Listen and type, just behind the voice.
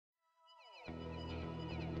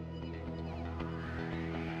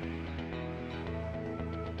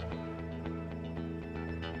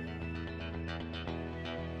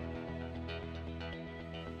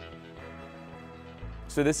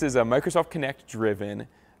So this is a Microsoft Kinect driven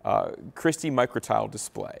Christie microtile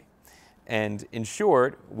display. And in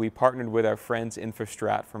short, we partnered with our friends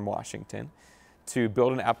InfoStrat from Washington to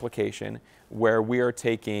build an application where we are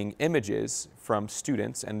taking images from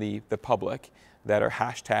students and the public that are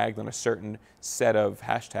hashtagged on a certain set of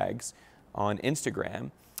hashtags on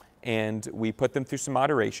Instagram, and we put them through some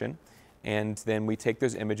moderation, and then we take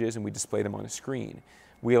those images and we display them on a screen.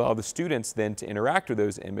 We allow the students then to interact with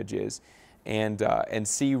those images and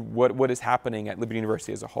see what is happening at Liberty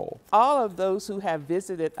University as a whole. All of those who have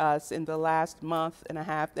visited us in the last month and a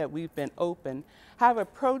half that we've been open have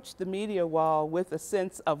approached the media wall with a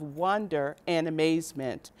sense of wonder and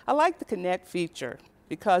amazement. I like the Kinect feature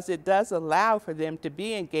because it does allow for them to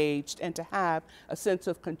be engaged and to have a sense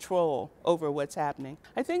of control over what's happening.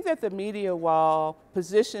 I think that the media wall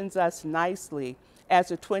positions us nicely as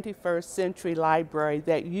a 21st century library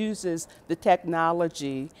that uses the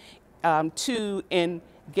technology to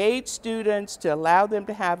engage students, to allow them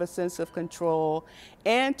to have a sense of control,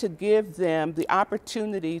 and to give them the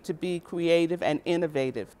opportunity to be creative and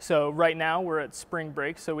innovative. So right now we're at spring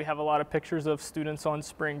break, so we have a lot of pictures of students on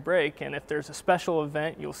spring break, and if there's a special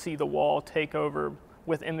event, you'll see the wall take over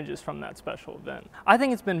with images from that special event. I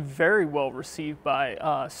think it's been very well received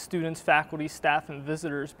by students, faculty, staff, and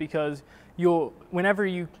visitors because whenever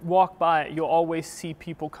you walk by it, you'll always see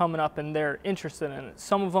people coming up and they're interested in it.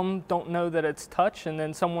 Some of them don't know that it's touch, and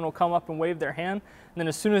then someone will come up and wave their hand, and then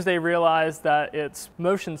as soon as they realize that it's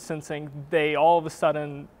motion sensing, they all of a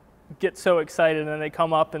sudden get so excited and they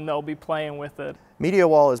come up and they'll be playing with it. Media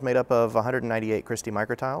Wall is made up of 198 Christie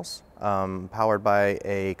microtiles powered by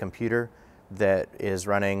a computer that is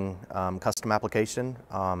running custom application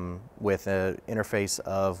with an interface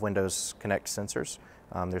of Windows Kinect sensors.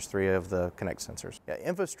 There's 3 of the Kinect sensors. Yeah,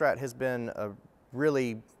 InfoStrat has been a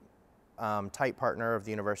really tight partner of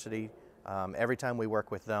the university. Every time we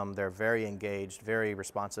work with them, they're very engaged, very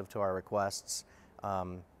responsive to our requests.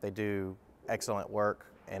 They do excellent work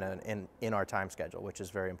in our time schedule, which is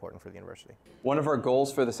very important for the university. One of our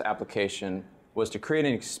goals for this application was to create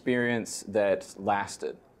an experience that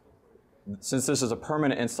lasted. Since this is a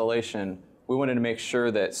permanent installation, we wanted to make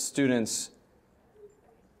sure that students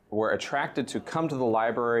were attracted to come to the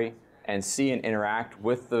library and see and interact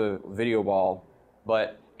with the video wall,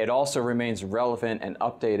 but it also remains relevant and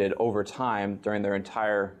updated over time during their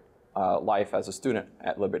entire life as a student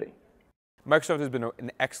at Liberty. Microsoft has been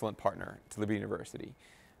an excellent partner to Liberty University.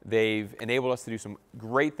 They've enabled us to do some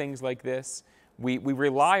great things like this. We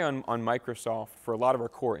rely on Microsoft for a lot of our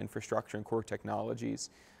core infrastructure and core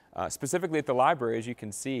technologies. Specifically at the library, as you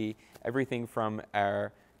can see, everything from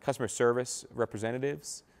our customer service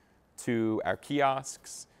representatives to our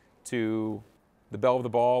kiosks to the bell of the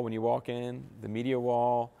ball when you walk in, the media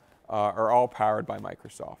wall, are all powered by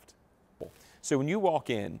Microsoft. So when you walk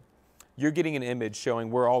in, you're getting an image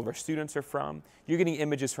showing where all of our students are from. You're getting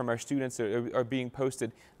images from our students that are being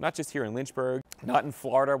posted not just here in Lynchburg, not in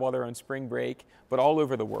Florida while they're on spring break, but all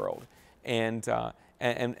over the world. And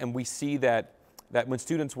we see that when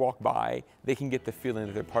students walk by, they can get the feeling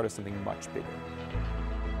that they're part of something much bigger.